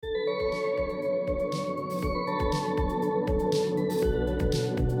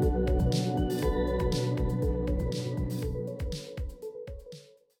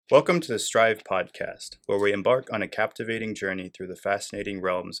Welcome to the Strive podcast, where we embark on a captivating journey through the fascinating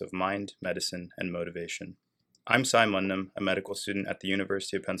realms of mind, medicine, and motivation. I'm Cy Mundham, a medical student at the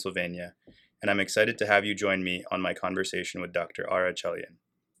University of Pennsylvania, and I'm excited to have you join me on my conversation with Dr. Ara Chalian.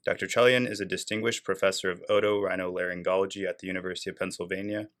 Dr. Chalian is a distinguished professor of otorhinolaryngology at the University of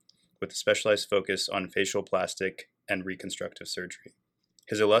Pennsylvania, with a specialized focus on facial plastic and reconstructive surgery.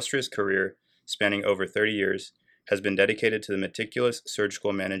 His illustrious career, spanning over 30 years, has been dedicated to the meticulous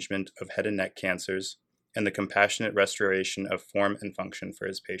surgical management of head and neck cancers and the compassionate restoration of form and function for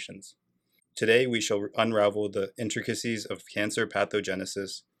his patients. Today, we shall unravel the intricacies of cancer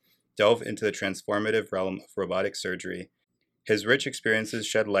pathogenesis, delve into the transformative realm of robotic surgery. His rich experiences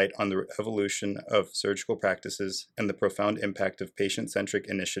shed light on the evolution of surgical practices and the profound impact of patient-centric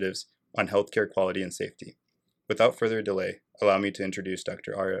initiatives on healthcare quality and safety. Without further delay, allow me to introduce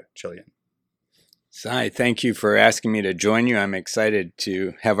Dr. Ara Chalian. Cy, thank you for asking me to join you. I'm excited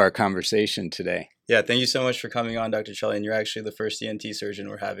to have our conversation today. Yeah, thank you so much for coming on, Dr. Chalian. You're actually the first ENT surgeon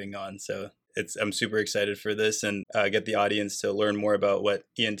we're having on, so I'm super excited for this and get the audience to learn more about what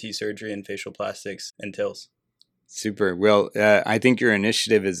ENT surgery and facial plastics entails. Super. Well, I think your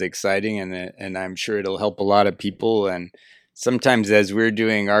initiative is exciting, and I'm sure it'll help a lot of people. And sometimes as we're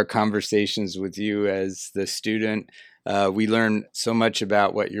doing our conversations with you as the student, we learn so much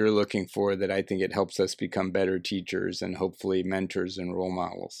about what you're looking for that I think it helps us become better teachers and hopefully mentors and role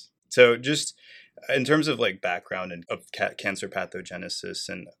models. So just in terms of like background and of cancer pathogenesis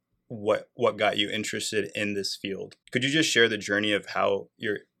and what got you interested in this field, could you just share the journey of how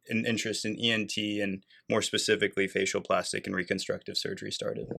your interest in ENT and more specifically facial plastic and reconstructive surgery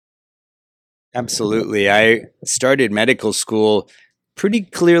started? Absolutely. I started medical school pretty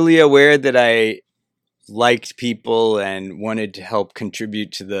clearly aware that I liked people and wanted to help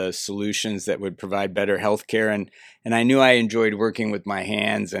contribute to the solutions that would provide better healthcare. And I knew I enjoyed working with my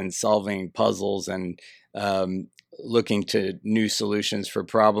hands and solving puzzles and looking to new solutions for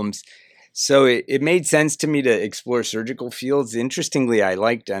problems. So it made sense to me to explore surgical fields. Interestingly, I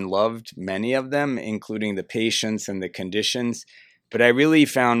liked and loved many of them, including the patients and the conditions. But I really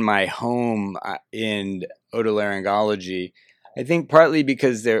found my home in otolaryngology. I think partly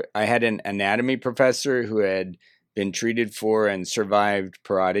because I had an anatomy professor who had been treated for and survived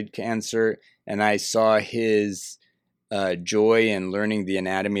parotid cancer, and I saw his joy in learning the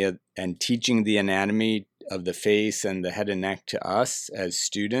anatomy and teaching the anatomy of the face and the head and neck to us as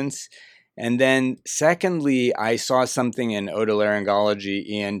students. And then secondly, I saw something in otolaryngology,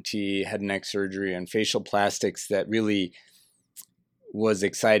 ENT, head and neck surgery, and facial plastics that really was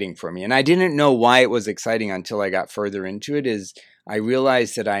exciting for me. And I didn't know why it was exciting until I got further into it, is I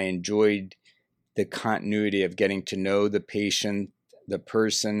realized that I enjoyed the continuity of getting to know the patient, the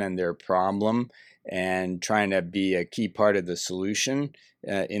person, and their problem, and trying to be a key part of the solution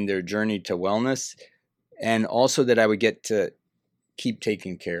in their journey to wellness. And also that I would get to keep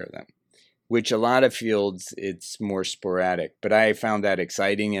taking care of them, which a lot of fields, it's more sporadic. But I found that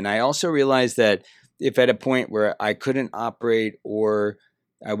exciting. And I also realized that if at a point where I couldn't operate or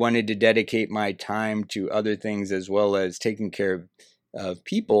I wanted to dedicate my time to other things as well as taking care of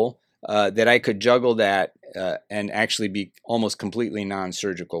people, that I could juggle that and actually be almost completely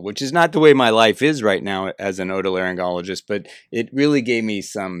non-surgical, which is not the way my life is right now as an otolaryngologist, but it really gave me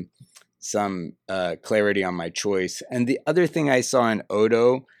some clarity on my choice. And the other thing I saw in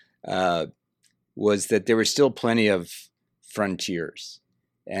oto was that there were still plenty of frontiers,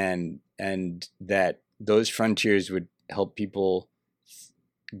 and that those frontiers would help people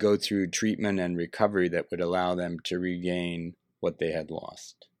go through treatment and recovery that would allow them to regain what they had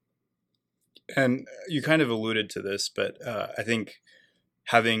lost. And you kind of alluded to this, but I think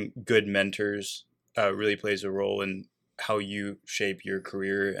having good mentors really plays a role in how you shape your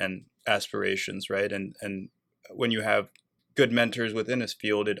career and aspirations, right? And when you have good mentors within a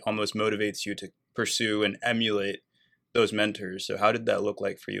field, it almost motivates you to pursue and emulate those mentors. So how did that look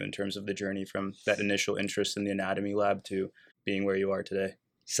like for you in terms of the journey from that initial interest in the anatomy lab to being where you are today?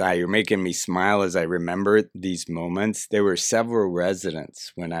 Cy, you're making me smile as I remember these moments. There were several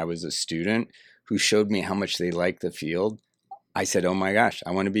residents when I was a student who showed me how much they liked the field. I said, oh my gosh,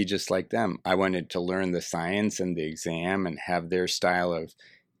 I want to be just like them. I wanted to learn the science and the exam and have their style of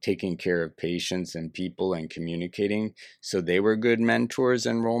taking care of patients and people and communicating. So they were good mentors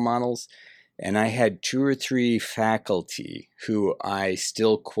and role models. And I had 2 or 3 faculty who I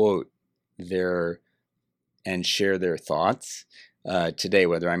still quote and share their thoughts today,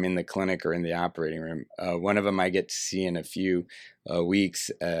 whether I'm in the clinic or in the operating room. One of them I get to see in a few weeks,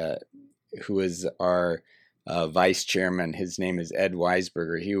 who is our vice chairman. His name is Ed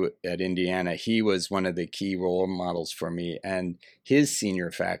Weisberger. At Indiana. He was one of the key role models for me. And his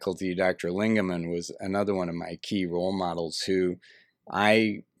senior faculty, Dr. Lingeman, was another one of my key role models who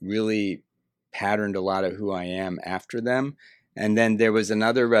I really patterned a lot of who I am after them. And then there was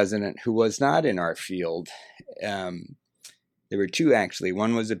another resident who was not in our field. There were two, actually.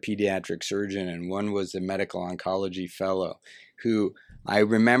 One was a pediatric surgeon and one was a medical oncology fellow who I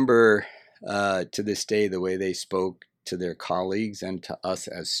remember to this day the way they spoke to their colleagues and to us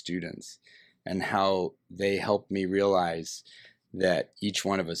as students, and how they helped me realize that each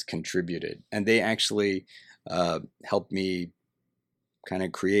one of us contributed. And they actually helped me kind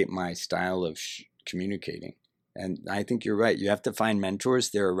of create my style of communicating. And I think you're right. You have to find mentors.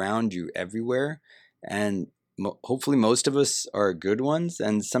 They're around you everywhere. And hopefully most of us are good ones.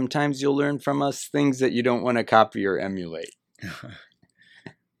 And sometimes you'll learn from us things that you don't want to copy or emulate.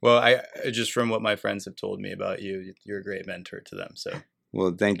 Well, I just from what my friends have told me about you, you're a great mentor to them. So,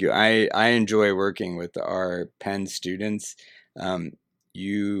 well, thank you. I enjoy working with our Penn students.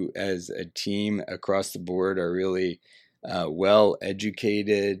 You as a team across the board are really well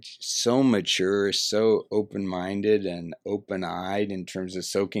educated, so mature, so open-minded and open-eyed in terms of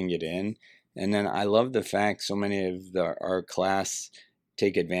soaking it in. And then I love the fact so many of our class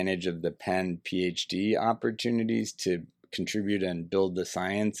take advantage of the Penn PhD opportunities to contribute and build the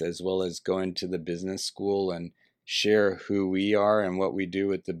science, as well as go into the business school and share who we are and what we do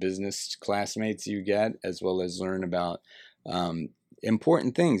with the business classmates you get, as well as learn about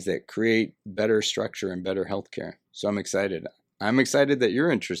important things that create better structure and better healthcare. So I'm excited. I'm excited that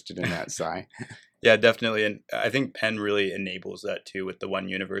you're interested in that, Sai. Yeah, definitely. And I think Penn really enables that too with the one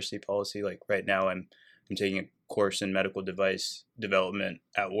university policy. Like right now I'm taking a course in medical device development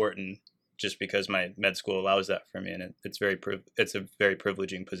at Wharton just because my med school allows that for me. And it's a very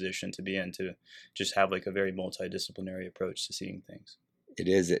privileging position to be in, to just have like a very multidisciplinary approach to seeing things. It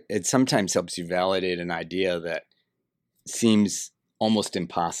is. It sometimes helps you validate an idea that seems almost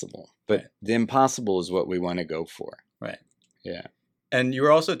impossible, but right. The impossible is what we want to go for. Right. Yeah. And you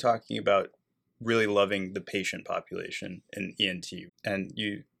were also talking about really loving the patient population in ENT, and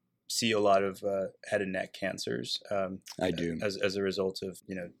you see a lot of head and neck cancers. I do. As a result of,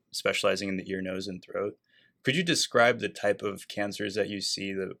 specializing in the ear, nose, and throat. Could you describe the type of cancers that you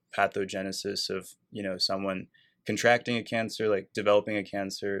see, the pathogenesis of, someone contracting a cancer, like developing a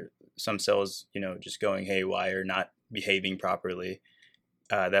cancer, some cells, just going haywire, not behaving properly,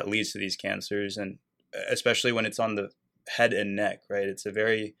 that leads to these cancers, and especially when it's on the head and neck, right? It's a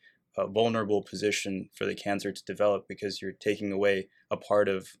very vulnerable position for the cancer to develop because you're taking away a part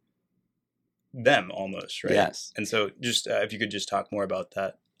of them almost, right? Yes. And so just if you could just talk more about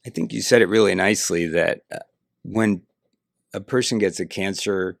that. I think you said it really nicely that when a person gets a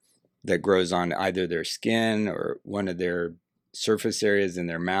cancer that grows on either their skin or one of their surface areas in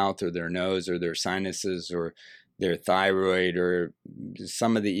their mouth or their nose or their sinuses or their thyroid or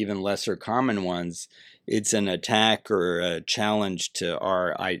some of the even lesser common ones, it's an attack or a challenge to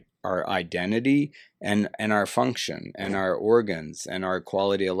our identity and our function and our organs and our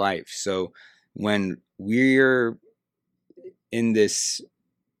quality of life. So when we're in this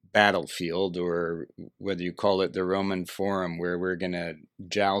battlefield, or whether you call it the Roman Forum, where we're going to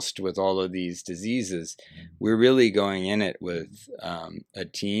joust with all of these diseases, we're really going in it with a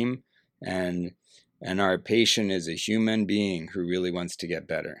team, and our patient is a human being who really wants to get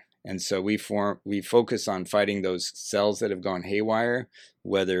better. And so we focus on fighting those cells that have gone haywire,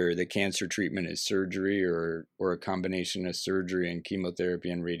 whether the cancer treatment is surgery or a combination of surgery and chemotherapy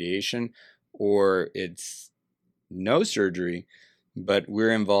and radiation, or it's no surgery, but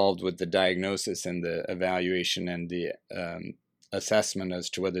we're involved with the diagnosis and the evaluation and the assessment as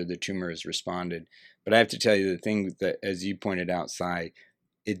to whether the tumor has responded. But I have to tell you the thing that, as you pointed out, Sai,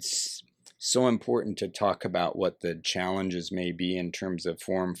 it's so important to talk about what the challenges may be in terms of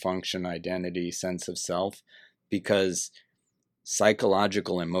form, function, identity, sense of self, because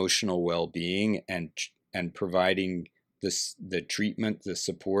psychological, emotional well-being and providing the treatment, the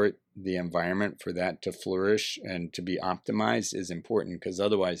support, the environment for that to flourish and to be optimized is important, because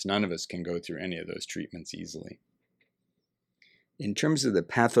otherwise none of us can go through any of those treatments easily. In terms of the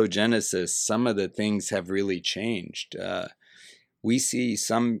pathogenesis, some of the things have really changed. We see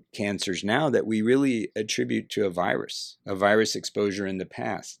some cancers now that we really attribute to a virus exposure in the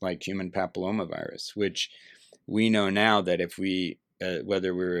past, like human papillomavirus, which we know now that if we,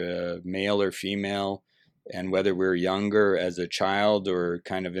 whether we're a male or female, and whether we're younger as a child or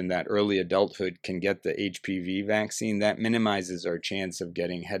kind of in that early adulthood, can get the HPV vaccine, that minimizes our chance of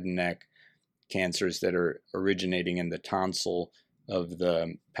getting head and neck cancers that are originating in the tonsil of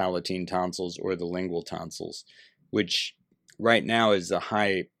the palatine tonsils or the lingual tonsils, which right now is a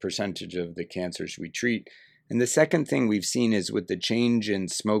high percentage of the cancers we treat. And the second thing we've seen is with the change in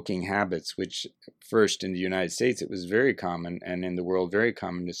smoking habits, which first in the United States, it was very common, and in the world, very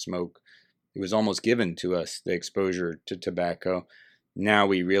common to smoke. It was almost given to us, the exposure to tobacco. Now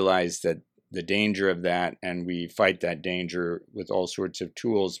we realize that the danger of that, and we fight that danger with all sorts of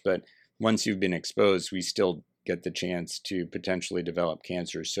tools. But once you've been exposed, we still get the chance to potentially develop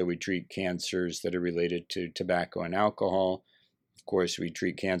cancers. So we treat cancers that are related to tobacco and alcohol. Of course, we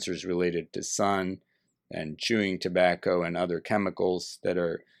treat cancers related to sun and chewing tobacco and other chemicals that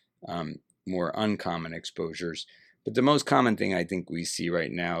are more uncommon exposures. But the most common thing I think we see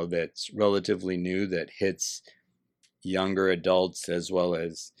right now that's relatively new that hits younger adults as well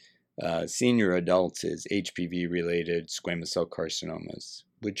as senior adults is HPV-related squamous cell carcinomas,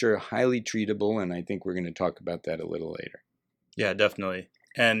 which are highly treatable, and I think we're going to talk about that a little later. Yeah, definitely.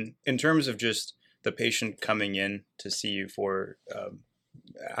 And in terms of just the patient coming in to see you for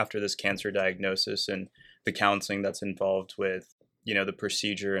after this cancer diagnosis and the counseling that's involved with, the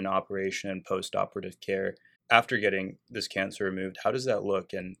procedure and operation and post-operative care, after getting this cancer removed, how does that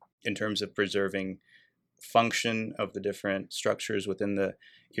look? And in terms of preserving function of the different structures within the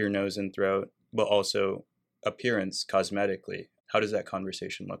ear, nose, and throat, but also appearance cosmetically, how does that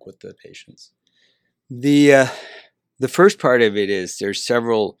conversation look with the patients? The first part of it is there's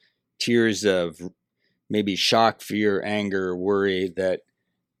several tiers of maybe shock, fear, anger, worry that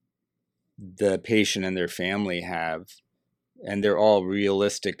the patient and their family have, and they're all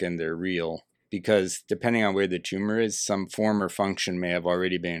realistic and they're real, because depending on where the tumor is, some form or function may have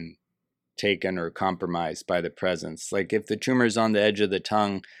already been taken or compromised by the presence. Like if the tumor is on the edge of the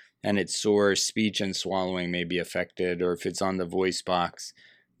tongue and it's sore, speech and swallowing may be affected, or if it's on the voice box,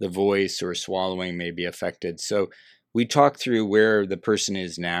 the voice or swallowing may be affected. So we talk through where the person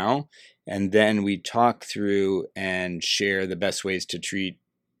is now, and then we talk through and share the best ways to treat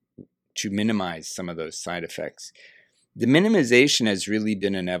to minimize some of those side effects. The minimization has really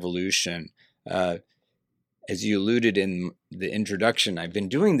been an evolution. As you alluded in the introduction, I've been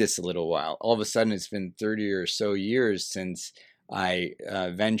doing this a little while. All of a sudden, it's been 30 or so years since I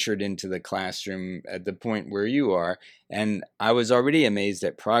ventured into the classroom at the point where you are, and I was already amazed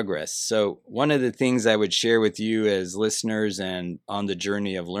at progress. So one of the things I would share with you as listeners and on the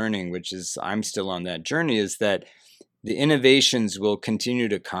journey of learning, which is I'm still on that journey, is that the innovations will continue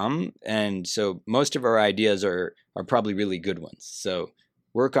to come. And so most of our ideas are probably really good ones. So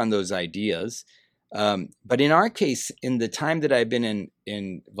work on those ideas. But in our case, in the time that I've been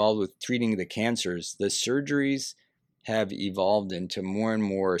involved with treating the cancers, the surgeries have evolved into more and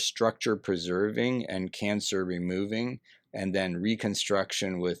more structure preserving and cancer removing, and then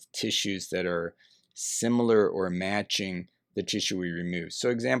reconstruction with tissues that are similar or matching the tissue we remove. So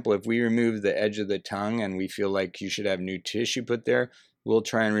example, if we remove the edge of the tongue and we feel like you should have new tissue put there, we'll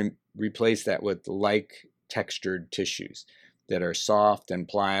try and replace that with like textured tissues that are soft and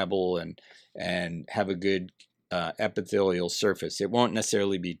pliable and have a good epithelial surface. It won't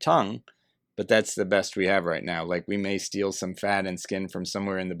necessarily be tongue, but that's the best we have right now. Like we may steal some fat and skin from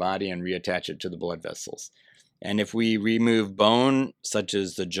somewhere in the body and reattach it to the blood vessels. And if we remove bone, such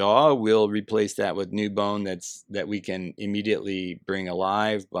as the jaw, we'll replace that with new bone that we can immediately bring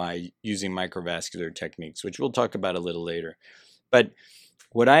alive by using microvascular techniques, which we'll talk about a little later. But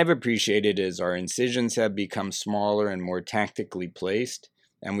what I've appreciated is our incisions have become smaller and more tactically placed,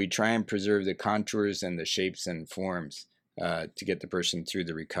 and we try and preserve the contours and the shapes and forms to get the person through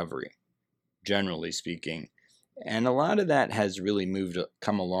the recovery, generally speaking. And a lot of that has really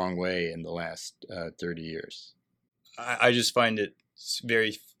come a long way in the last 30 years. I just find it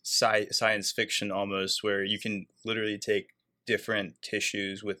very science fiction almost, where you can literally take different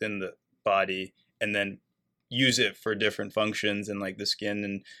tissues within the body and then use it for different functions, and like the skin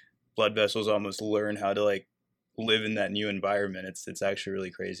and blood vessels almost learn how to like live in that new environment. It's actually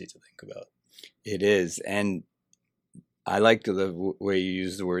really crazy to think about. It is. And I like the way you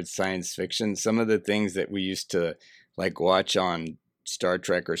use the word science fiction. Some of the things that we used to like watch on Star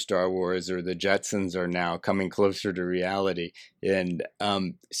Trek or Star Wars or the Jetsons are now coming closer to reality. And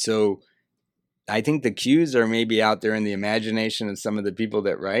so I think the cues are maybe out there in the imagination of some of the people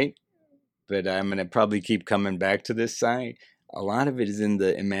that write, but I'm going to probably keep coming back to this side. A lot of it is in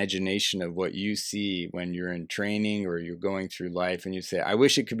the imagination of what you see when you're in training or you're going through life and you say, I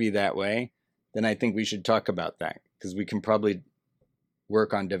wish it could be that way. Then I think we should talk about that, because we can probably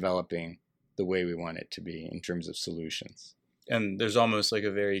work on developing the way we want it to be in terms of solutions. And there's almost like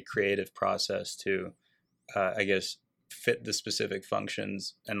a very creative process to, I guess, fit the specific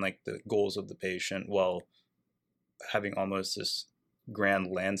functions and like the goals of the patient while having almost this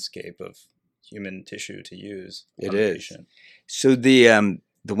grand landscape of human tissue to use It on the is. patient. So the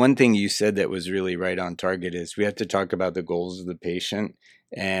one thing you said that was really right on target is we have to talk about the goals of the patient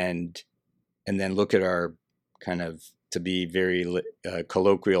and then look at our kind of, to be very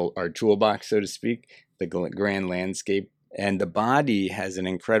colloquial, our toolbox, so to speak, the grand landscape. And the body has an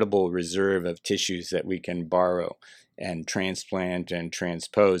incredible reserve of tissues that we can borrow and transplant and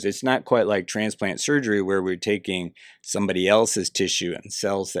transpose. It's not quite like transplant surgery where we're taking somebody else's tissue and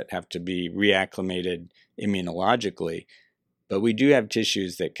cells that have to be reacclimated immunologically, but we do have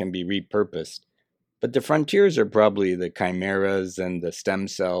tissues that can be repurposed. But the frontiers are probably the chimeras and the stem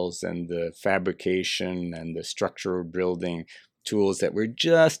cells and the fabrication and the structural building tools that we're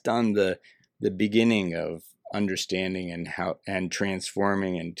just on the beginning of understanding and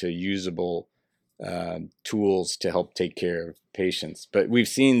transforming into usable tools to help take care of patients. But we've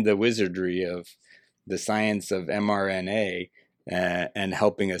seen the wizardry of the science of mRNA and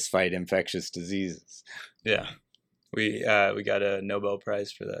helping us fight infectious diseases. Yeah. We got a Nobel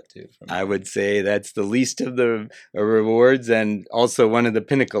Prize for that too. I would say that's the least of the rewards and also one of the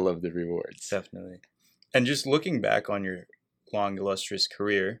pinnacle of the rewards. Definitely. And just looking back on your long, illustrious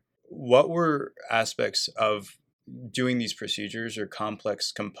career, what were aspects of doing these procedures or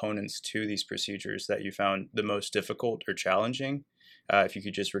complex components to these procedures that you found the most difficult or challenging? If you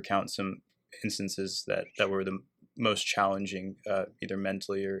could just recount some instances that were the most challenging, either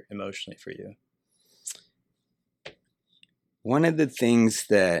mentally or emotionally for you. One of the things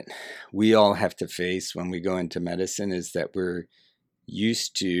that we all have to face when we go into medicine is that we're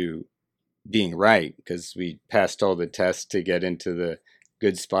used to being right because we passed all the tests to get into the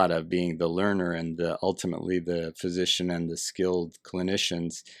good spot of being the learner and ultimately the physician and the skilled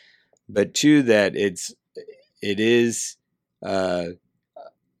clinicians. But two, that it is a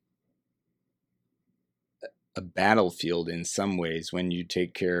battlefield in some ways when you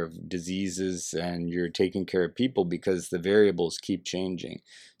take care of diseases and you're taking care of people because the variables keep changing.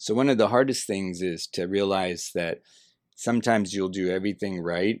 So one of the hardest things is to realize that sometimes you'll do everything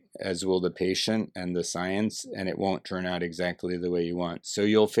right, as will the patient and the science, and it won't turn out exactly the way you want. So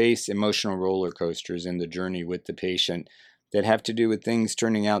you'll face emotional roller coasters in the journey with the patient that have to do with things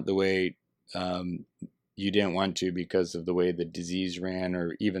turning out the way you didn't want to because of the way the disease ran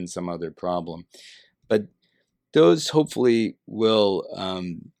or even some other problem. But those hopefully will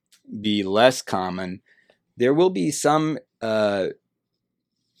be less common. There will be some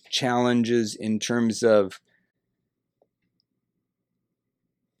challenges in terms of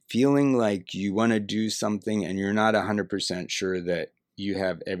feeling like you want to do something and you're not 100% sure that you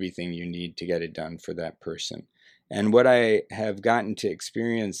have everything you need to get it done for that person. And what I have gotten to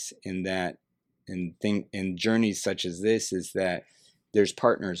experience in that, in journeys such as this, is that there's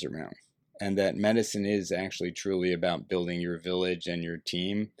partners around. And that medicine is actually truly about building your village and your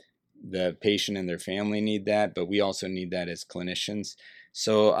team. The patient and their family need that, but we also need that as clinicians.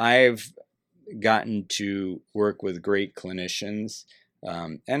 So I've gotten to work with great clinicians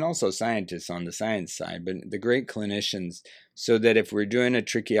and also scientists on the science side, but the great clinicians, so that if we're doing a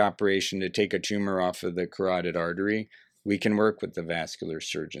tricky operation to take a tumor off of the carotid artery, we can work with the vascular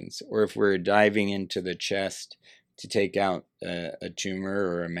surgeons. Or if we're diving into the chest to take out a tumor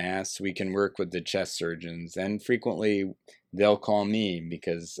or a mass, we can work with the chest surgeons. And frequently they'll call me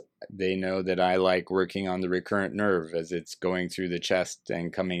because they know that I like working on the recurrent nerve as it's going through the chest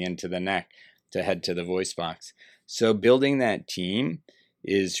and coming into the neck to head to the voice box. So building that team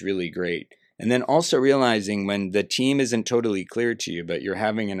is really great. And then also realizing when the team isn't totally clear to you, but you're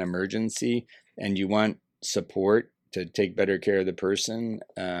having an emergency and you want support to take better care of the person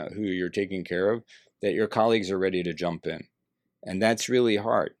who you're taking care of, that your colleagues are ready to jump in. And that's really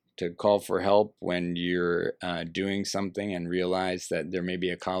hard, to call for help when you're doing something and realize that there may be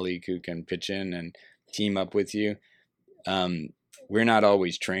a colleague who can pitch in and team up with you. We're not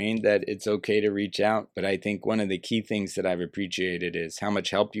always trained that it's okay to reach out, but I think one of the key things that I've appreciated is how much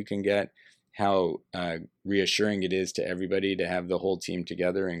help you can get, how reassuring it is to everybody to have the whole team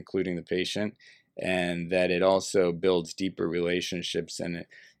together, including the patient, and that it also builds deeper relationships and it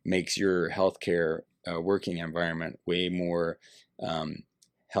makes your healthcare working environment way more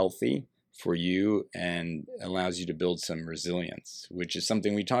healthy for you and allows you to build some resilience, which is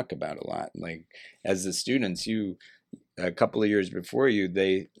something we talk about a lot. Like as the students, a couple of years before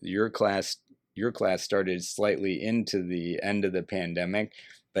your class started slightly into the end of the pandemic,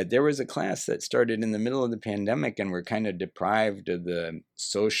 but there was a class that started in the middle of the pandemic and we're kind of deprived of the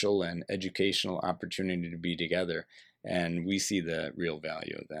social and educational opportunity to be together. And we see the real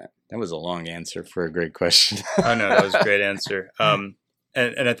value of that. That was a long answer for a great question. Oh, no, that was a great answer. And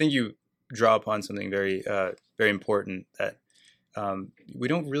I think you draw upon something very, very important, that we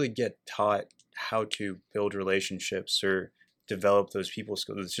don't really get taught how to build relationships or develop those people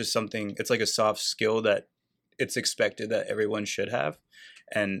skills. It's just something, it's like a soft skill that it's expected that everyone should have.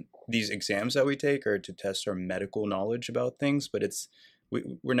 And these exams that we take are to test our medical knowledge about things, but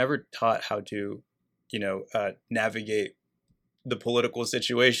we're never taught how to, navigate the political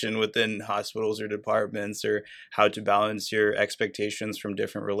situation within hospitals or departments, or how to balance your expectations from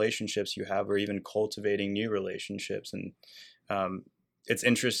different relationships you have, or even cultivating new relationships. And it's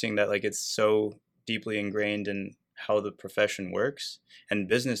interesting that like it's so deeply ingrained in how the profession works, and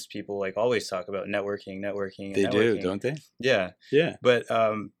business people like always talk about networking and They do, networking. don't they? Yeah. Yeah. But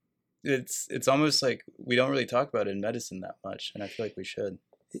it's almost like we don't really talk about it in medicine that much, and I feel like we should.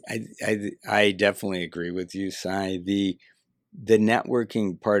 I definitely agree with you, Sai. The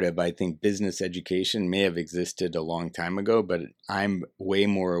networking part of, I think, business education may have existed a long time ago, but I'm way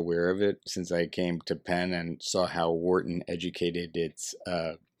more aware of it since I came to Penn and saw how Wharton educated its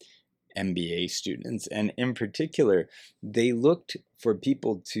MBA students. And in particular, they looked for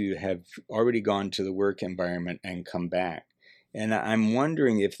people to have already gone to the work environment and come back. And I'm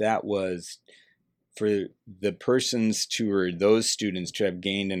wondering if that was for the persons or those students to have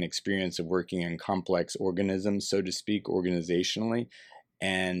gained an experience of working in complex organisms, so to speak, organizationally,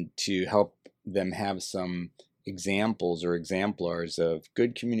 and to help them have some examples or exemplars of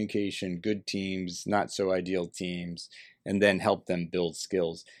good communication, good teams, not so ideal teams, and then help them build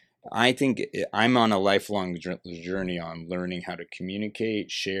skills. I think I'm on a lifelong journey on learning how to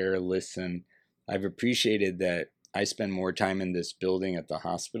communicate, share, listen. I've appreciated that I spend more time in this building at the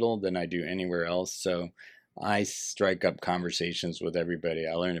hospital than I do anywhere else. So I strike up conversations with everybody.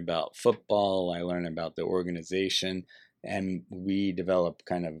 I learn about football, I learn about the organization, and we develop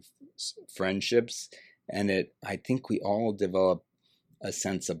kind of friendships. And I think we all develop a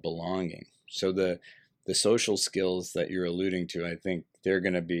sense of belonging. So the social skills that you're alluding to, I think they're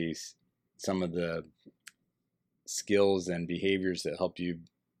going to be some of the skills and behaviors that help you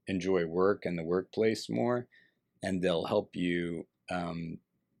enjoy work and the workplace more. And they'll help you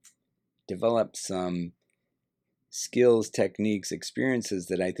develop some skills, techniques, experiences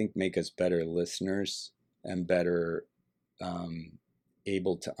that I think make us better listeners and better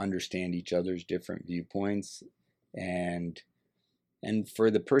able to understand each other's different viewpoints. And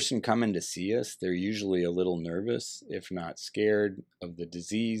for the person coming to see us, they're usually a little nervous, if not scared of the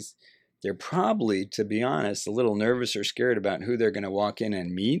disease. They're probably, to be honest, a little nervous or scared about who they're going to walk in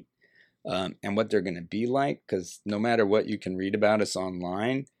and meet. And what they're going to be like, because no matter what you can read about us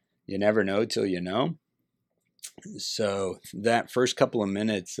online, you never know till you know. So that first couple of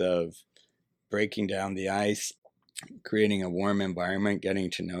minutes of breaking down the ice, creating a warm environment, getting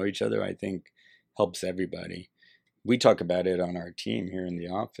to know each other, I think helps everybody. We talk about it on our team here in the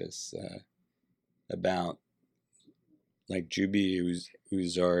office about, like, Juby,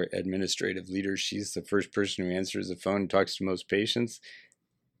 who's our administrative leader. She's the first person who answers the phone and talks to most patients.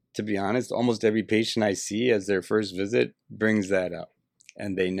 To be honest, almost every patient I see as their first visit brings that up,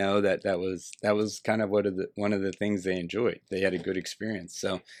 and they know that was kind of one of the things they enjoyed. They had a good experience.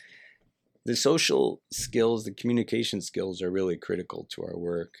 So the social skills, the communication skills are really critical to our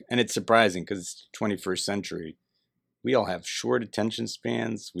work, and it's surprising because it's 21st century. We all have short attention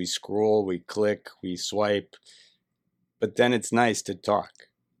spans. We scroll, we click, we swipe, but then it's nice to talk,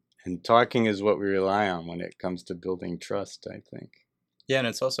 and talking is what we rely on when it comes to building trust, I think. Yeah, and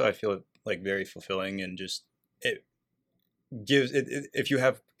it's also, I feel like, very fulfilling, and just it gives it, if you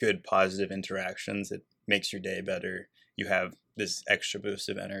have good positive interactions, it makes your day better. You have this extra boost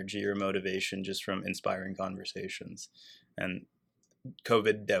of energy or motivation just from inspiring conversations. And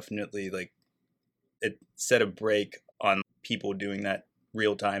COVID definitely, like, it set a break on people doing that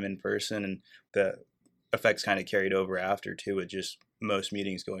real time in person, and the effects kind of carried over after too, with just most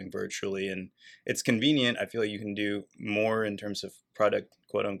meetings going virtually. And it's convenient. I feel like you can do more in terms of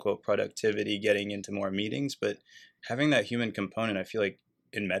quote unquote productivity, getting into more meetings, but having that human component, I feel like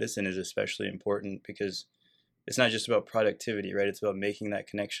in medicine is especially important, because it's not just about productivity, right? It's about making that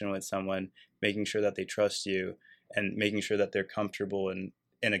connection with someone, making sure that they trust you, and making sure that they're comfortable and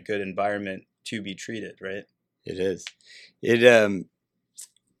in a good environment to be treated, right? It is. The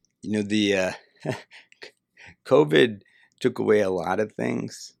COVID took away a lot of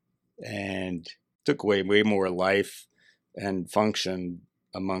things and took away way more life and function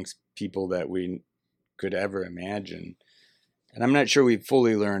amongst people that we could ever imagine. And I'm not sure we've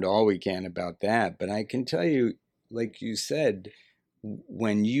fully learned all we can about that, but I can tell you, like you said,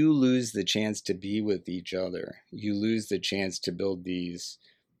 when you lose the chance to be with each other, you lose the chance to build these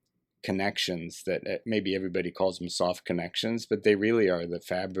connections that maybe everybody calls them soft connections, but they really are the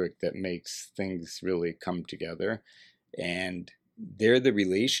fabric that makes things really come together. And they're the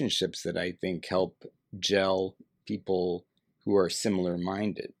relationships that I think help gel people who are similar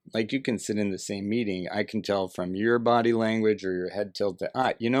minded. Like, you can sit in the same meeting. I can tell from your body language or your head tilt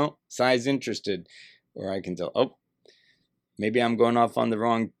that, Sai's interested. Or I can tell, oh, maybe I'm going off on the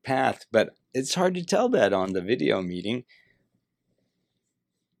wrong path. But it's hard to tell that on the video meeting.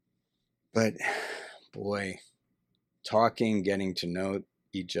 But boy, talking, getting to know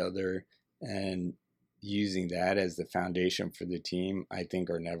each other, and using that as the foundation for the team, I think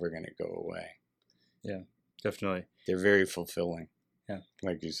are never going to go away. Yeah, definitely. They're very fulfilling. Yeah.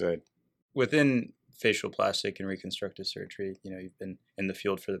 Like you said. Within facial plastic and reconstructive surgery, you've been in the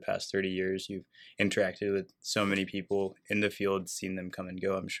field for the past 30 years. You've interacted with so many people in the field, seen them come and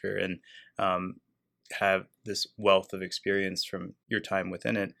go, I'm sure, and have this wealth of experience from your time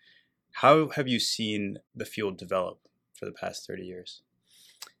within it. How have you seen the field develop for the past 30 years?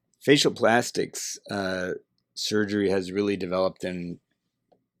 Facial plastics surgery has really developed in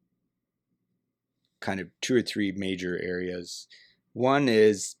kind of 2 or 3 major areas. One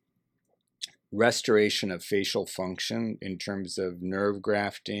is restoration of facial function in terms of nerve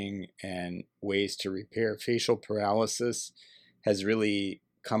grafting and ways to repair facial paralysis has really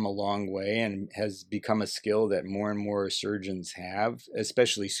come a long way and has become a skill that more and more surgeons have,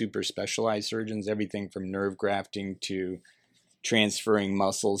 especially super specialized surgeons, everything from nerve grafting to transferring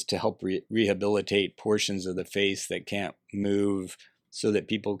muscles to help rehabilitate portions of the face that can't move so that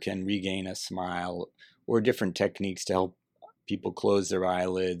people can regain a smile, or different techniques to help people close their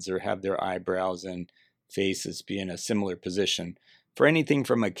eyelids or have their eyebrows and faces be in a similar position. For anything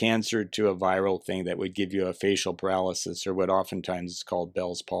from a cancer to a viral thing that would give you a facial paralysis, or what oftentimes is called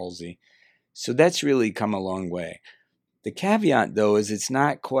Bell's palsy. So that's really come a long way. The caveat, though, is it's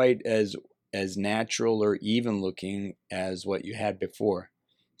not quite as natural or even looking as what you had before.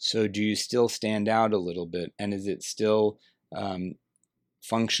 So do you still stand out a little bit? And is it still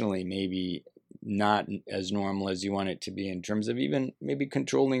functionally maybe not as normal as you want it to be in terms of even maybe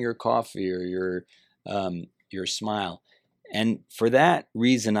controlling your coffee or your smile? And for that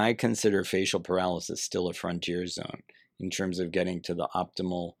reason, I consider facial paralysis still a frontier zone in terms of getting to the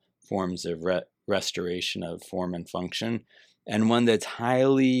optimal forms of restoration of form and function, and one that's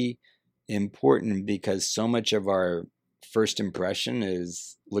highly important because so much of our first impression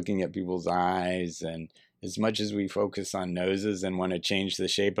is looking at people's eyes, and as much as we focus on noses and want to change the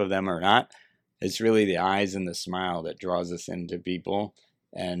shape of them or not, it's really the eyes and the smile that draws us into people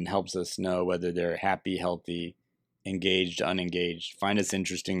and helps us know whether they're happy, healthy, engaged, unengaged, find us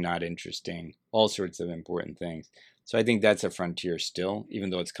interesting, not interesting, all sorts of important things. So I think that's a frontier still, even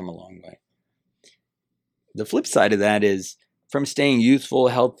though it's come a long way. The flip side of that is from staying youthful,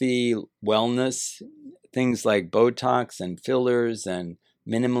 healthy, wellness, things like Botox and fillers and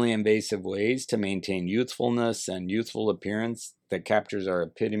minimally invasive ways to maintain youthfulness and youthful appearance that captures our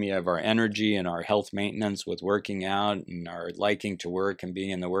epitome of our energy and our health maintenance with working out and our liking to work and being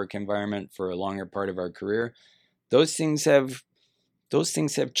in the work environment for a longer part of our career. Those things have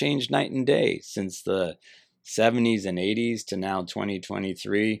changed night and day since the 70s and 80s to now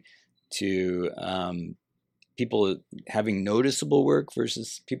 2023, to people having noticeable work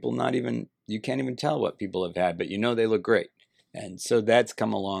versus people you can't even tell what people have had, but they look great. And so that's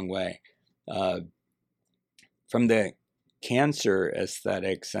come a long way. From the cancer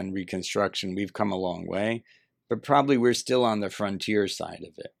aesthetics and reconstruction, we've come a long way, but probably we're still on the frontier side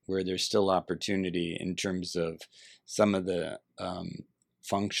of it, where there's still opportunity in terms of some of the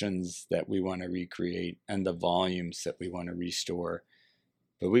functions that we want to recreate and the volumes that we want to restore.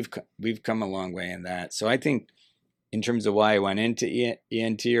 But we've come a long way in that. So I think in terms of why I went into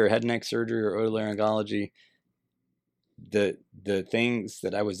ENT or head and neck surgery or otolaryngology, the things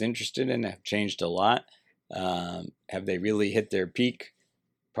that I was interested in have changed a lot. Have they really hit their peak?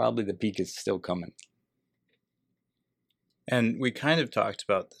 Probably the peak is still coming. And we kind of talked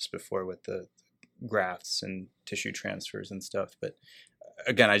about this before with the grafts and tissue transfers and stuff, but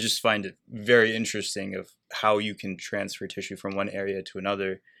again, I just find it very interesting of how you can transfer tissue from one area to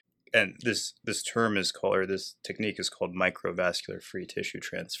another. And this term is called, or this technique is called microvascular free tissue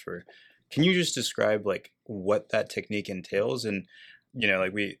transfer. Can you just describe like what that technique entails? And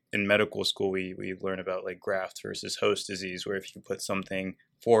like we in medical school we learn about like graft versus host disease, where if you put something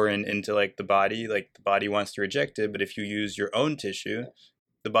foreign into like the body wants to reject it, but if you use your own tissue,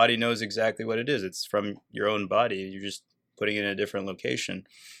 the body knows exactly what it is. It's from your own body. You're just putting it in a different location.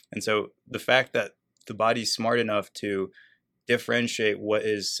 And so the fact that the body's smart enough to differentiate what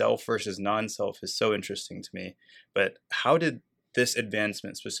is self versus non-self is so interesting to me. But how did this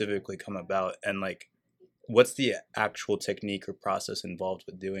advancement specifically come about? And like, what's the actual technique or process involved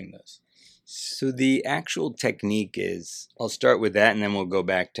with doing this? So the actual technique is, I'll start with that and then we'll go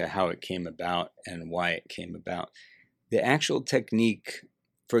back to how it came about and why it came about. The actual technique,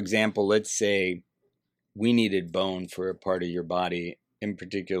 for example, let's say we needed bone for a part of your body. In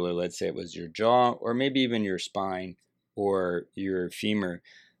particular, let's say it was your jaw or maybe even your spine or your femur.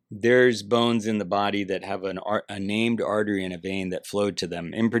 There's bones in the body that have a named artery and a vein that flow to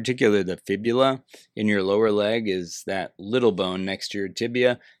them. In particular, the fibula in your lower leg is that little bone next to your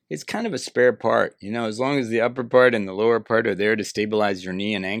tibia. It's kind of a spare part. As long as the upper part and the lower part are there to stabilize your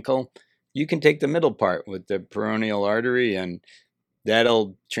knee and ankle, you can take the middle part with the peroneal artery and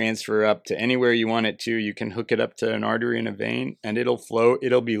that'll transfer up to anywhere you want it to. You can hook it up to an artery and a vein and it'll flow.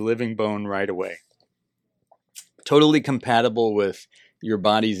 It'll be living bone right away. Totally compatible with your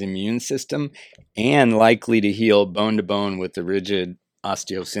body's immune system and likely to heal bone to bone with the rigid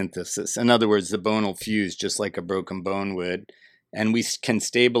osteosynthesis. In other words, the bone will fuse just like a broken bone would. And we can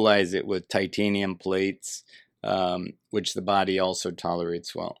stabilize it with titanium plates, which the body also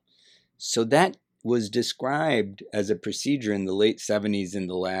tolerates well. So that was described as a procedure in the late 70s in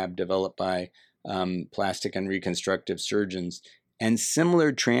the lab, developed by plastic and reconstructive surgeons. And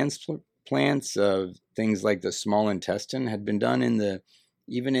similar transplants of things like the small intestine had been done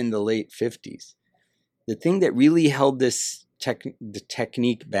even in the late 50s. The thing that really held the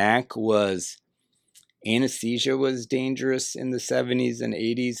technique back was anesthesia was dangerous in the 70s and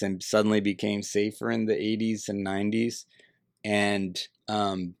 80s and suddenly became safer in the 80s and 90s. And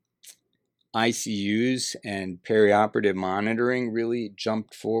ICUs and perioperative monitoring really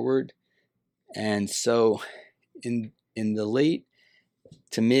jumped forward. And so in the late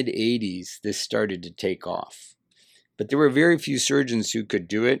to mid 80s, this started to take off. But there were very few surgeons who could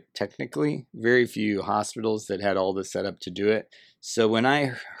do it technically, very few hospitals that had all the setup to do it. So when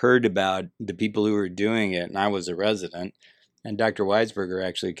I heard about the people who were doing it, and I was a resident, and Dr. Weisberger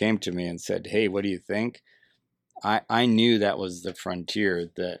actually came to me and said, "Hey, what do you think?" I knew that was the frontier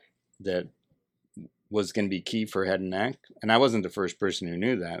that was going to be key for head and neck. And I wasn't the first person who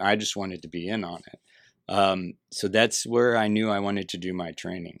knew that. I just wanted to be in on it. So that's where I knew I wanted to do my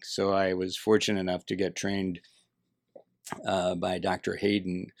training. So I was fortunate enough to get trained by Dr.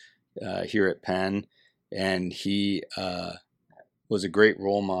 Hayden here at Penn. And he was a great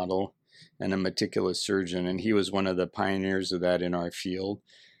role model and a meticulous surgeon. And he was one of the pioneers of that in our field.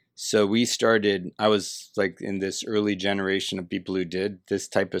 So I was like in this early generation of people who did this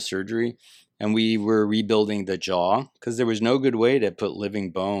type of surgery. And we were rebuilding the jaw because there was no good way to put living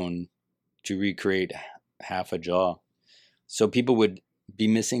bone to recreate half a jaw. So people would be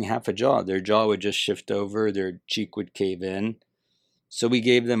missing half a jaw. Their jaw would just shift over, their cheek would cave in. So we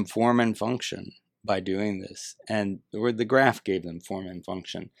gave them form and function by doing this. And the graft gave them form and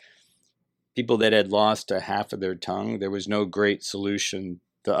function. People that had lost a half of their tongue, there was no great solution.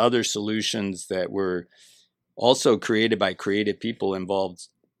 The other solutions that were also created by creative people involved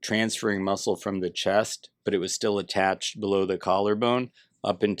transferring muscle from the chest, but it was still attached below the collarbone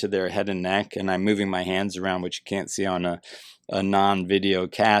up into their head and neck. And I'm moving my hands around, which you can't see on a non-video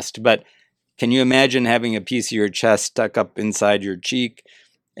cast. But can you imagine having a piece of your chest stuck up inside your cheek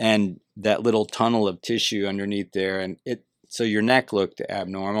and that little tunnel of tissue underneath there? And so your neck looked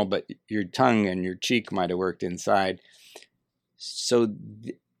abnormal, but your tongue and your cheek might have worked inside. So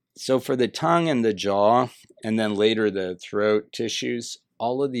for the tongue and the jaw, and then later the throat tissues,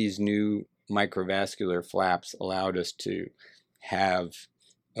 all of these new microvascular flaps allowed us to have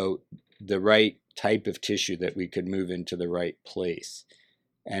the right type of tissue that we could move into the right place.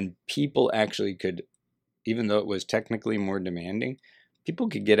 And people actually could, even though it was technically more demanding, people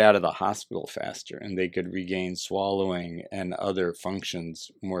could get out of the hospital faster and they could regain swallowing and other functions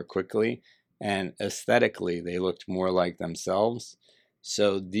more quickly. And aesthetically, they looked more like themselves.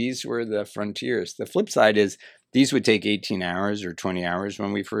 So these were the frontiers. The flip side is these would take 18 hours or 20 hours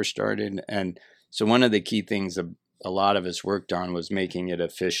when we first started. And so one of the key things a lot of us worked on was making it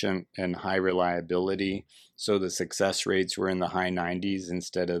efficient and high reliability. So the success rates were in the high 90s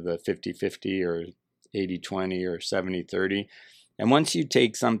instead of the 50-50 or 80-20 or 70-30. And once you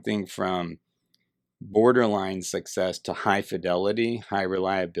take something from borderline success to high fidelity, high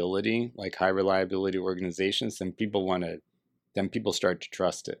reliability, like high reliability organizations, then people start to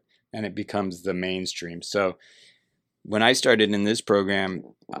trust it and it becomes the mainstream. So when I started in this program,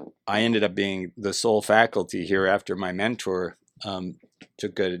 I ended up being the sole faculty here after my mentor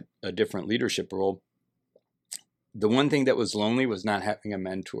took a different leadership role. The one thing that was lonely was not having a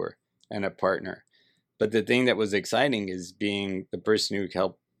mentor and a partner. But the thing that was exciting is being the person who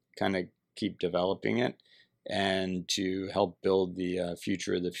helped kind of keep developing it and to help build the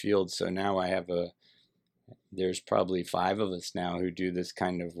future of the field. So now I have there's probably 5 of us now who do this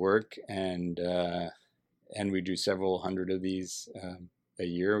kind of work, and we do several hundred of these a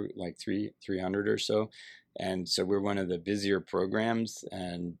year, like 300 or so. And so we're one of the busier programs,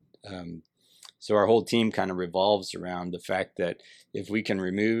 and so our whole team kind of revolves around the fact that if we can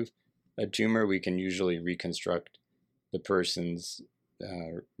remove a tumor, we can usually reconstruct the person's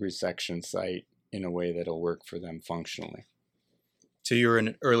resection site in a way that'll work for them functionally. So you were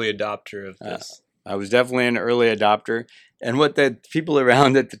an early adopter of this. I was definitely an early adopter. And what the people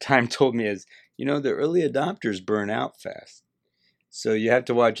around at the time told me is, the early adopters burn out fast. So you have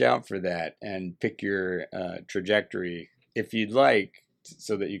to watch out for that and pick your trajectory if you'd like,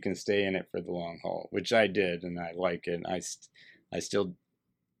 so that you can stay in it for the long haul, which I did, and I like it. I still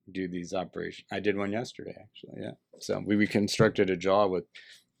do these operations. I did one yesterday, actually, yeah. So we reconstructed a jaw with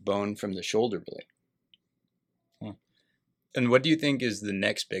bone from the shoulder blade. Huh. And what do you think is the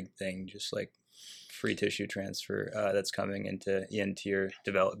next big thing, just like free tissue transfer, that's coming into ENT or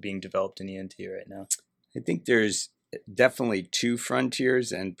being developed in ENT right now? I think there's definitely 2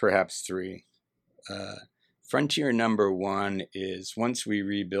 frontiers and perhaps 3. Frontier number 1 is, once we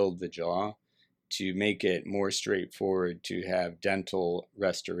rebuild the jaw, to make it more straightforward to have dental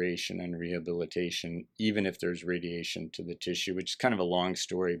restoration and rehabilitation, even if there's radiation to the tissue, which is kind of a long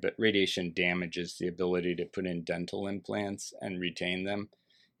story, but radiation damages the ability to put in dental implants and retain them.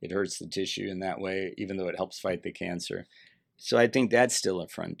 It hurts the tissue in that way, even though it helps fight the cancer. So I think that's still a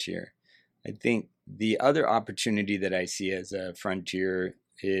frontier. I think the other opportunity that I see as a frontier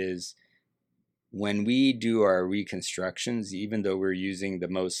is when we do our reconstructions, even though we're using the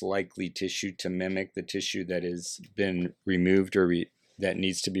most likely tissue to mimic the tissue that has been removed or that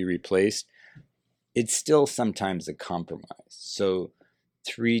needs to be replaced, it's still sometimes a compromise. So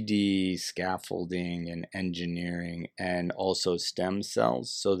 3D scaffolding and engineering, and also stem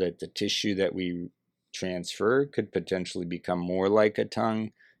cells, so that the tissue that we transfer could potentially become more like a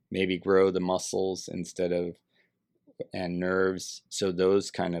tongue, maybe grow the muscles and nerves, so those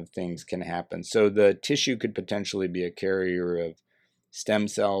kind of things can happen. So the tissue could potentially be a carrier of stem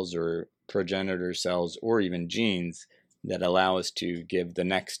cells or progenitor cells or even genes that allow us to give the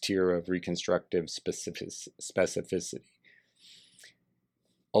next tier of reconstructive specificity.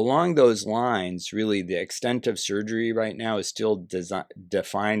 Along those lines, really the extent of surgery right now is still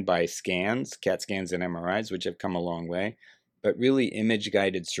defined by scans, CAT scans and MRIs, which have come a long way. But really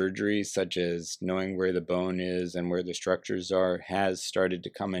image-guided surgery, such as knowing where the bone is and where the structures are, has started to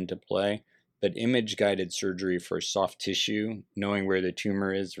come into play. But image-guided surgery for soft tissue, knowing where the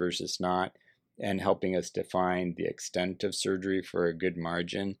tumor is versus not, and helping us define the extent of surgery for a good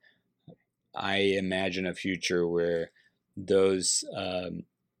margin, I imagine a future where those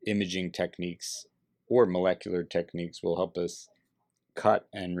imaging techniques or molecular techniques will help us cut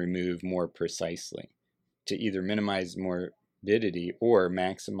and remove more precisely to either minimize morbidity or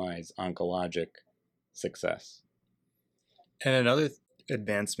maximize oncologic success. And another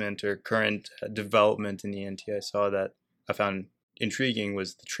advancement or current development in ENT I found intriguing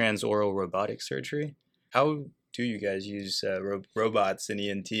was the transoral robotic surgery. How do you guys use robots in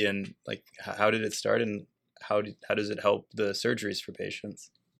ENT, and like how did it start, and how does it help the surgeries for patients?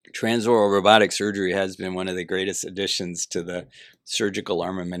 Transoral robotic surgery has been one of the greatest additions to the surgical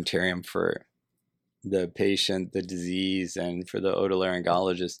armamentarium for the patient, the disease, and for the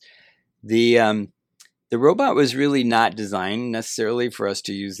otolaryngologist. The robot was really not designed necessarily for us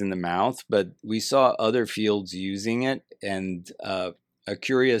to use in the mouth, but we saw other fields using it, and a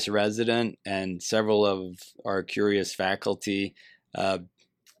curious resident and several of our curious faculty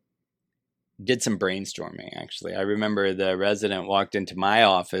did some brainstorming, actually. I remember the resident walked into my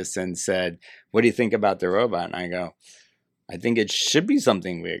office and said, "What do you think about the robot?" And I go, "I think it should be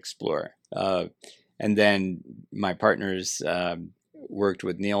something we explore." And then my partners worked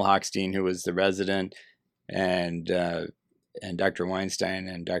with Neil Hochstein, who was the resident, and Dr. Weinstein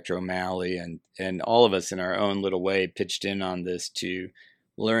and Dr. O'Malley, and all of us in our own little way pitched in on this to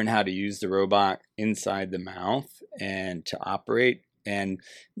learn how to use the robot inside the mouth and to operate. And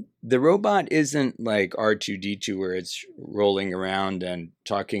the robot isn't like R2-D2 where it's rolling around and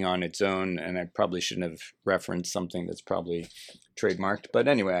talking on its own, and I probably shouldn't have referenced something that's probably trademarked, but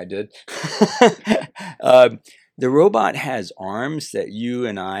anyway, I did. The robot has arms that you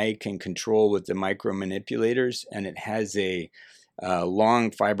and I can control with the micro manipulators, and it has a long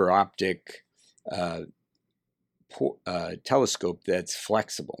fiber optic telescope that's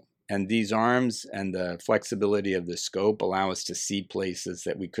flexible. And these arms and the flexibility of the scope allow us to see places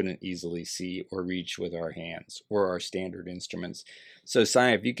that we couldn't easily see or reach with our hands or our standard instruments. So, Si,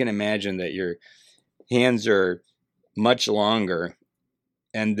 if you can imagine that your hands are much longer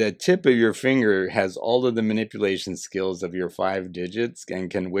And the tip of your finger has all of the manipulation skills of your 5 digits and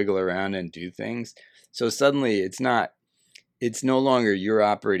can wiggle around and do things. So suddenly it's no longer you're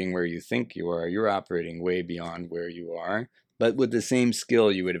operating where you think you are. You're operating way beyond where you are, but with the same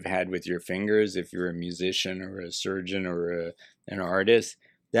skill you would have had with your fingers if you're a musician or a surgeon or an artist.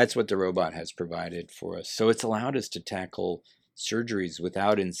 That's what the robot has provided for us. So it's allowed us to tackle surgeries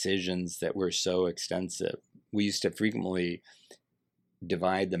without incisions that were so extensive. We used to frequently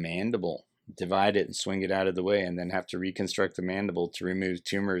divide the mandible, divide it and swing it out of the way, and then have to reconstruct the mandible to remove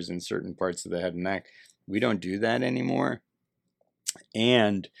tumors in certain parts of the head and neck. We don't do that anymore.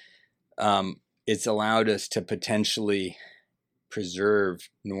 And it's allowed us to potentially preserve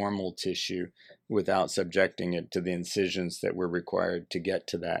normal tissue without subjecting it to the incisions that were required to get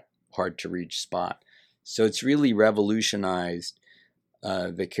to that hard to reach spot. So it's really revolutionized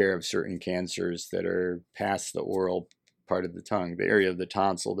the care of certain cancers that are past the oral part of the tongue, the area of the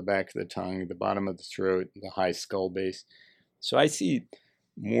tonsil, the back of the tongue, the bottom of the throat, the high skull base. So I see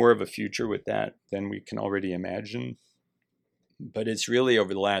more of a future with that than we can already imagine. But it's really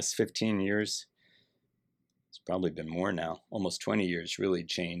over the last 15 years, it's probably been more now, almost 20 years, really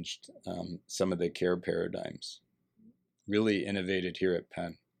changed some of the care paradigms. Really innovated here at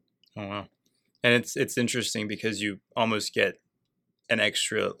Penn. Oh, wow. And it's interesting because you almost get an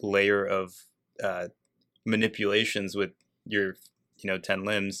extra layer of manipulations with your 10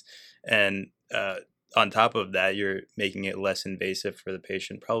 limbs, and on top of that you're making it less invasive for the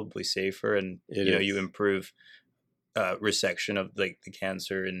patient, probably safer, and you improve resection of like the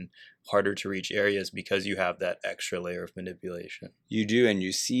cancer in harder to reach areas because you have that extra layer of manipulation. You do, and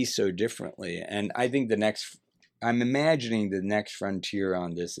you see so differently. And I think I'm imagining the next frontier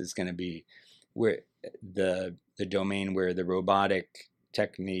on this is going to be where the domain where the robotic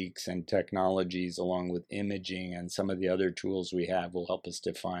techniques and technologies, along with imaging and some of the other tools we have, will help us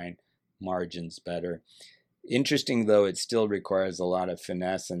define margins better. Interesting, though, it still requires a lot of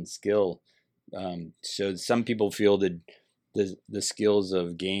finesse and skill. So some people feel that the skills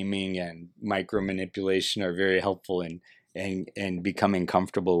of gaming and micro manipulation are very helpful in becoming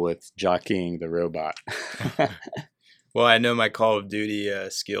comfortable with jockeying the robot. Well, I know my Call of Duty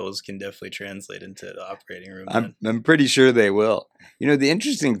skills can definitely translate into the operating room. I'm pretty sure they will. The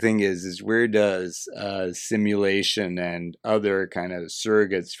interesting thing is where does simulation and other kind of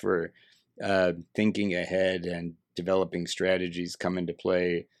surrogates for thinking ahead and developing strategies come into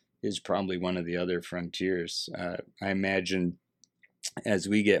play is probably one of the other frontiers. I imagine as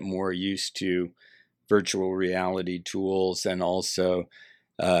we get more used to virtual reality tools, and also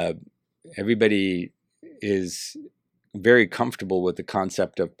everybody is very comfortable with the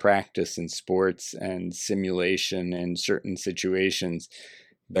concept of practice in sports and simulation in certain situations.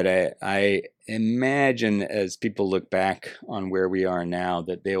 But I imagine as people look back on where we are now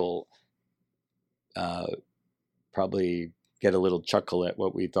that they will probably get a little chuckle at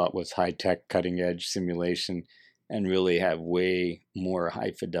what we thought was high-tech, cutting-edge simulation, and really have way more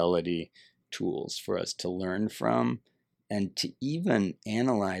high-fidelity tools for us to learn from and to even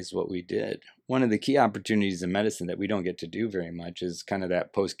analyze what we did. One of the key opportunities in medicine that we don't get to do very much is kind of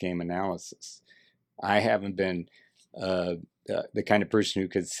that post-game analysis. I haven't been the kind of person who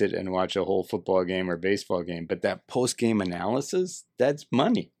could sit and watch a whole football game or baseball game, but that post-game analysis, that's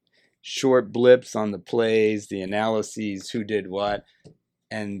money. Short blips on the plays, the analyses, who did what,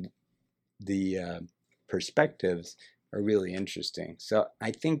 and the perspectives are really interesting. So I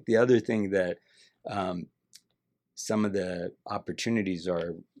think the other thing that some of the opportunities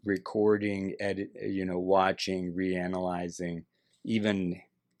are recording, watching, reanalyzing, even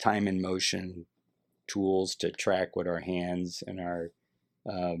time and motion tools to track what our hands and our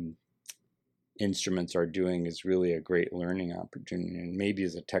instruments are doing is really a great learning opportunity, and maybe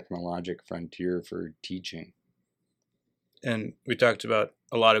is a technologic frontier for teaching. And we talked about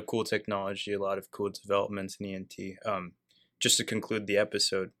a lot of cool technology, a lot of cool developments in ENT. Just to conclude the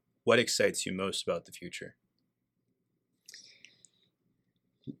episode, what excites you most about the future?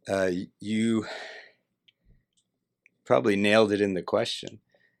 You probably nailed it in the question.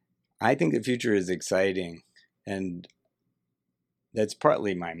 I think the future is exciting, and that's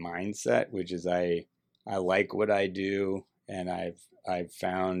partly my mindset, which is I like what I do, and I've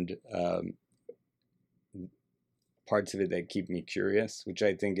found parts of it that keep me curious, which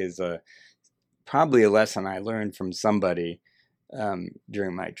I think is probably a lesson I learned from somebody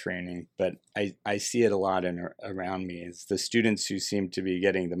during my training. But I see it a lot around me. Is the students who seem to be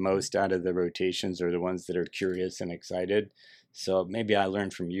getting the most out of the rotations are the ones that are curious and excited. So maybe I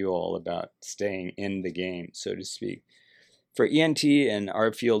learned from you all about staying in the game, so to speak. For ENT and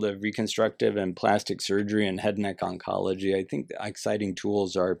our field of reconstructive and plastic surgery and head and neck oncology, I think the exciting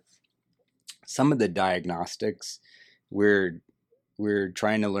tools are some of the diagnostics. We're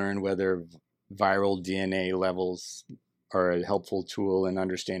trying to learn whether viral DNA levels are a helpful tool in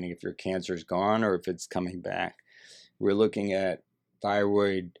understanding if your cancer is gone or if it's coming back. We're looking at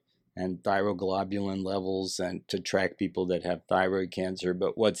thyroid and thyroglobulin levels and to track people that have thyroid cancer.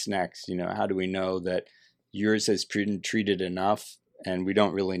 But what's next? How do we know that yours has been treated enough and we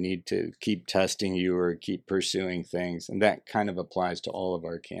don't really need to keep testing you or keep pursuing things? And that kind of applies to all of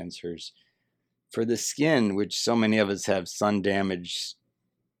our cancers. For the skin, which so many of us have sun-damaged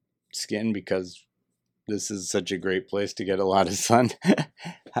skin because this is such a great place to get a lot of sun,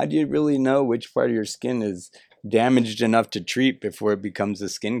 how do you really know which part of your skin is damaged enough to treat before it becomes a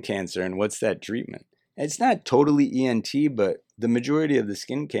skin cancer, and what's that treatment? It's not totally ENT, but the majority of the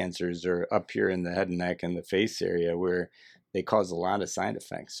skin cancers are up here in the head and neck and the face area where they cause a lot of side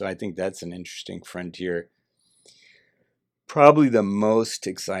effects. So I think that's an interesting frontier. Probably the most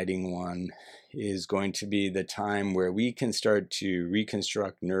exciting one is going to be the time where we can start to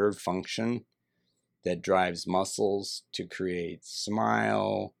reconstruct nerve function that drives muscles to create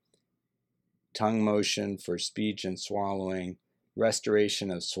smile, tongue motion for speech and swallowing,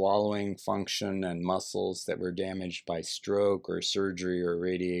 restoration of swallowing function and muscles that were damaged by stroke or surgery or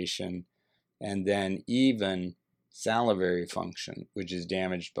radiation, and then even salivary function, which is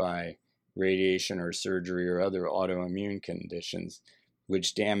damaged by radiation or surgery or other autoimmune conditions,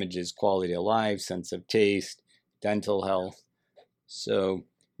 which damages quality of life, sense of taste, dental health. So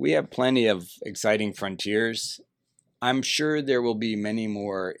we have plenty of exciting frontiers. I'm sure there will be many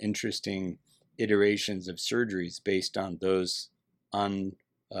more interesting iterations of surgeries based on those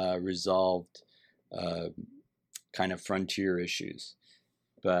unresolved kind of frontier issues.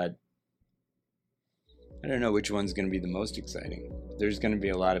 But I don't know which one's going to be the most exciting. There's going to be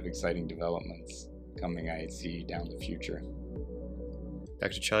a lot of exciting developments coming, I see, down the future.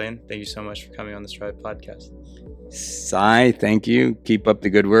 Dr. Chalian, thank you so much for coming on the Strive podcast. Sai, thank you. Keep up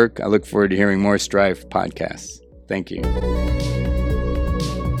the good work. I look forward to hearing more Strive podcasts. Thank you.